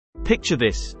Picture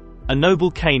this: a noble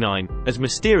canine, as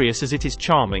mysterious as it is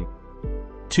charming.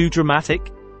 Too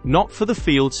dramatic? Not for the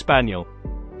Field Spaniel.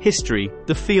 History: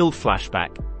 the Field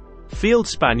flashback. Field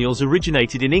Spaniels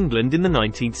originated in England in the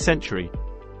 19th century.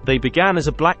 They began as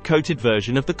a black-coated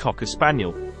version of the Cocker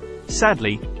Spaniel.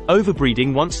 Sadly,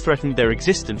 overbreeding once threatened their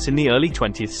existence in the early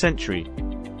 20th century.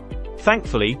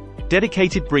 Thankfully,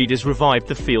 dedicated breeders revived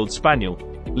the Field Spaniel,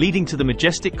 leading to the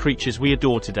majestic creatures we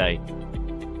adore today.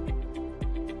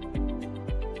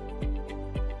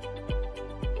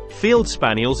 Field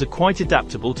Spaniels are quite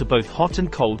adaptable to both hot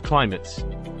and cold climates.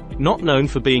 Not known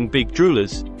for being big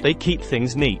droolers, they keep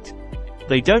things neat.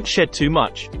 They don't shed too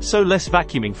much, so less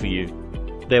vacuuming for you.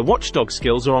 Their watchdog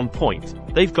skills are on point,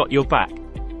 they've got your back.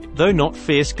 Though not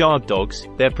fierce guard dogs,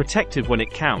 they're protective when it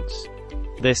counts.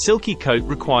 Their silky coat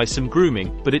requires some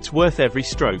grooming, but it's worth every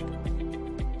stroke.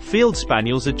 Field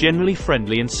Spaniels are generally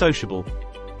friendly and sociable.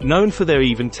 Known for their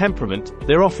even temperament,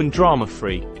 they're often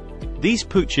drama-free. These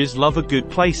pooches love a good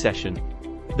play session.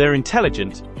 They're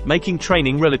intelligent, making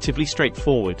training relatively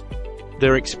straightforward.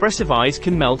 Their expressive eyes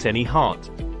can melt any heart.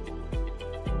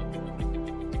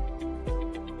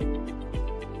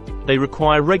 They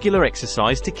require regular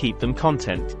exercise to keep them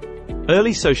content.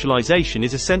 Early socialization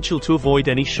is essential to avoid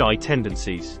any shy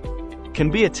tendencies.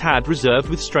 Can be a tad reserved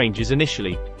with strangers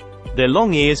initially. Their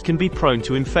long ears can be prone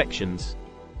to infections.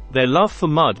 Their love for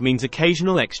mud means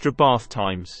occasional extra bath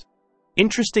times.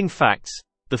 Interesting facts: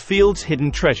 the Field's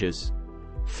hidden treasures.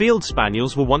 Field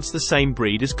Spaniels were once the same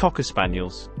breed as Cocker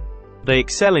Spaniels. They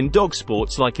excel in dog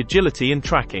sports like agility and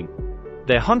tracking.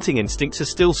 Their hunting instincts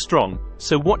are still strong,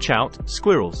 so watch out,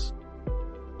 squirrels.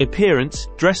 Appearance: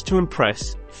 dressed to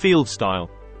impress, Field style.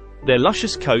 Their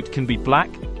luscious coat can be black,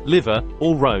 liver,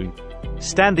 or roan.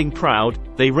 Standing proud,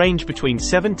 they range between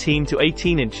 17 to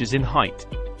 18 inches in height.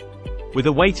 With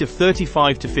a weight of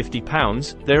 35 to 50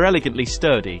 pounds, they're elegantly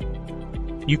sturdy.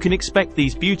 You can expect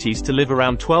these beauties to live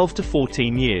around 12 to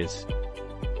 14 years.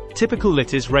 Typical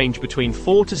litters range between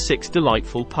 4 to 6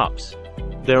 delightful pups.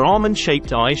 Their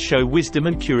almond-shaped eyes show wisdom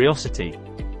and curiosity.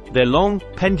 Their long,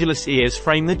 pendulous ears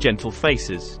frame their gentle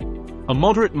faces. A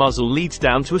moderate muzzle leads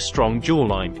down to a strong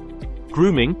jawline.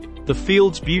 Grooming: the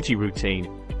Field's beauty routine.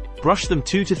 Brush them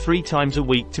 2 to 3 times a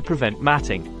week to prevent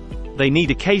matting. They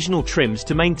need occasional trims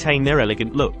to maintain their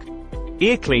elegant look.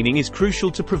 Ear cleaning is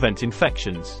crucial to prevent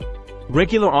infections.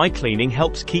 Regular eye cleaning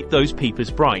helps keep those peepers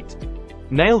bright.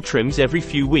 Nail trims every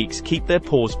few weeks keep their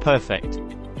paws perfect.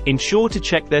 Ensure to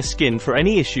check their skin for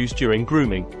any issues during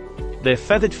grooming. Their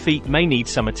feathered feet may need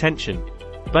some attention.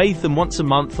 Bathe them once a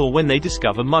month or when they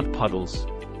discover mud puddles.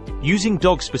 Using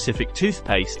dog-specific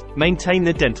toothpaste, maintain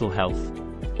their dental health.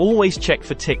 Always check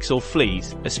for ticks or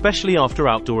fleas, especially after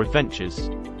outdoor adventures.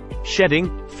 Shedding: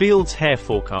 Field's hair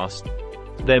forecast.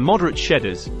 They're moderate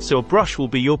shedders, so a brush will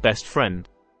be your best friend.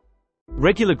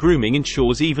 Regular grooming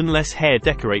ensures even less hair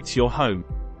decorates your home.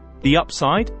 The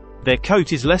upside? Their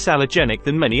coat is less allergenic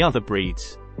than many other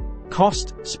breeds.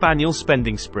 Cost: Spaniel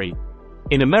spending spree.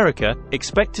 In America,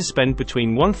 expect to spend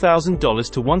between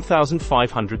 $1,000 to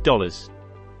 $1,500.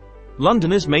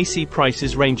 Londoners may see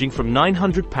prices ranging from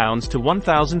 £900 to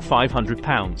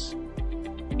 £1,500.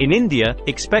 In India,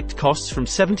 expect costs from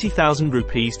 70,000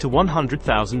 rupees to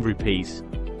 100,000 rupees.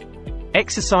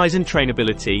 Exercise and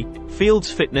trainability: Field's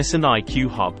fitness and IQ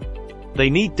hub. They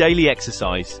need daily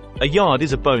exercise. A yard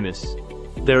is a bonus.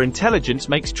 Their intelligence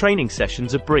makes training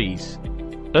sessions a breeze.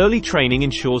 Early training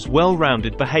ensures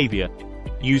well-rounded behavior.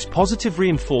 Use positive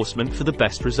reinforcement for the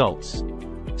best results.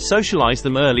 Socialize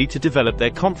them early to develop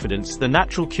their confidence. Their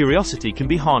natural curiosity can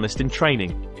be harnessed in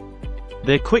training.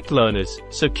 They're quick learners,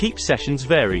 so keep sessions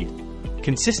varied.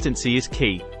 Consistency is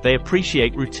key. They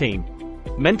appreciate routine.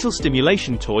 Mental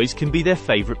stimulation toys can be their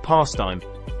favorite pastime.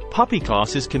 Puppy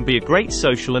classes can be a great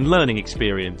social and learning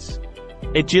experience.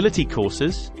 Agility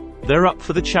courses? They're up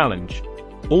for the challenge.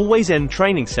 Always end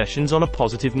training sessions on a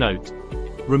positive note.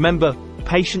 Remember,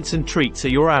 patience and treats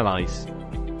are your allies.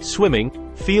 Swimming: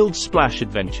 Field splash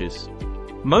adventures.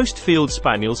 Most Field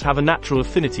Spaniels have a natural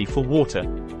affinity for water.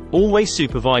 Always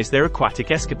supervise their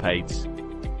aquatic escapades.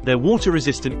 Their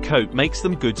water-resistant coat makes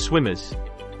them good swimmers.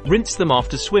 Rinse them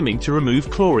after swimming to remove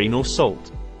chlorine or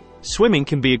salt. Swimming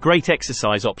can be a great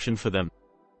exercise option for them.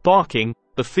 Barking: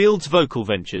 the Field's vocal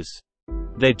ventures.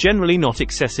 They're generally not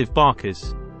excessive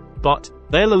barkers. But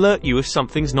they'll alert you if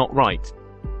something's not right.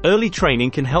 Early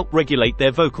training can help regulate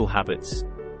their vocal habits.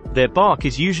 Their bark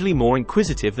is usually more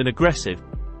inquisitive than aggressive.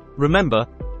 Remember,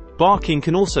 barking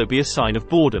can also be a sign of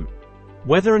boredom.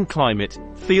 Weather and climate: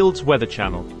 Field's weather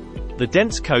channel. The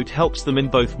dense coat helps them in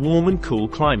both warm and cool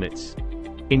climates.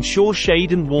 Ensure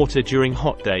shade and water during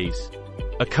hot days.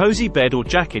 A cozy bed or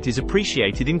jacket is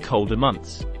appreciated in colder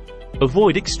months.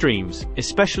 Avoid extremes,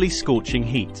 especially scorching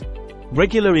heat.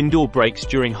 Regular indoor breaks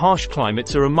during harsh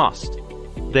climates are a must.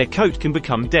 Their coat can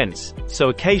become dense, so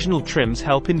occasional trims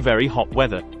help in very hot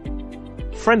weather.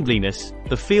 Friendliness,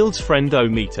 the field's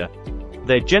friend-o-meter.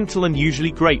 They're gentle and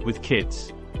usually great with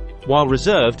kids. While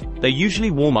reserved, they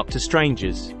usually warm up to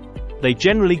strangers. They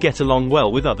generally get along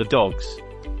well with other dogs.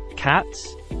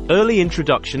 Cats? Early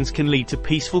introductions can lead to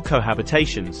peaceful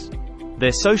cohabitations.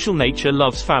 Their social nature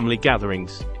loves family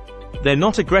gatherings. They're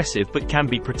not aggressive but can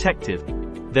be protective.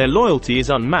 Their loyalty is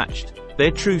unmatched.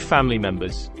 They're true family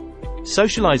members.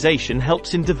 Socialization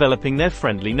helps in developing their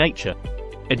friendly nature.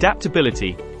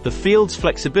 Adaptability, the field's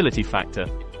flexibility factor.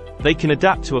 They can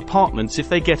adapt to apartments if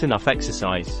they get enough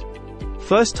exercise.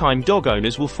 First-time dog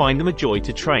owners will find them a joy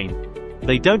to train.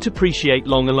 They don't appreciate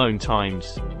long alone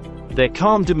times. Their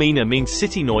calm demeanor means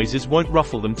city noises won't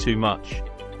ruffle them too much.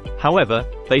 However,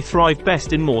 they thrive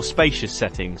best in more spacious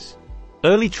settings.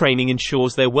 Early training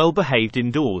ensures they're well behaved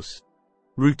indoors.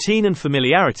 Routine and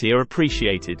familiarity are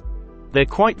appreciated. They're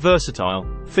quite versatile,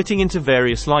 fitting into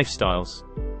various lifestyles.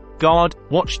 Guard,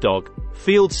 watchdog,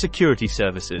 field security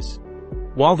services.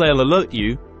 While they'll alert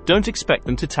you, don't expect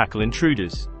them to tackle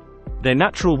intruders. Their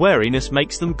natural wariness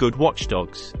makes them good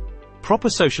watchdogs. Proper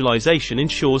socialization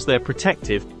ensures they're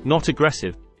protective, not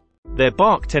aggressive. Their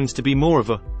bark tends to be more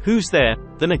of a "who's there"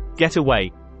 than a "get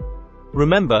away."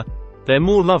 Remember, they're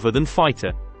more lover than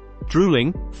fighter.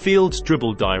 Drooling, field's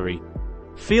dribble diary.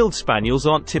 Field spaniels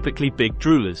aren't typically big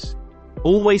droolers.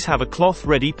 Always have a cloth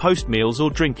ready post meals or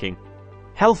drinking.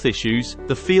 Health issues,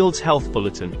 the field's health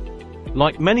bulletin.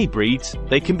 Like many breeds,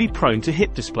 they can be prone to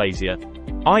hip dysplasia.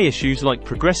 Eye issues like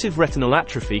progressive retinal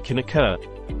atrophy can occur.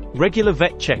 Regular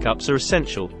vet checkups are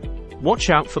essential.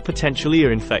 Watch out for potential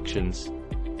ear infections.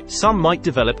 Some might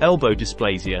develop elbow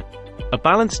dysplasia. A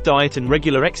balanced diet and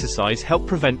regular exercise help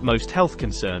prevent most health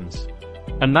concerns.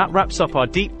 And that wraps up our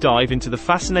deep dive into the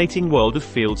fascinating world of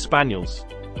field spaniels.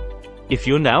 If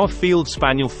you're now a field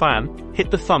spaniel fan,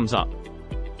 hit the thumbs up.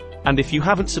 And if you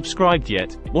haven't subscribed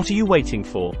yet, what are you waiting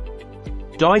for?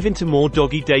 Dive into more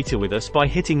doggy data with us by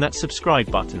hitting that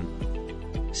subscribe button.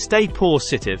 Stay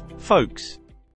positive, folks.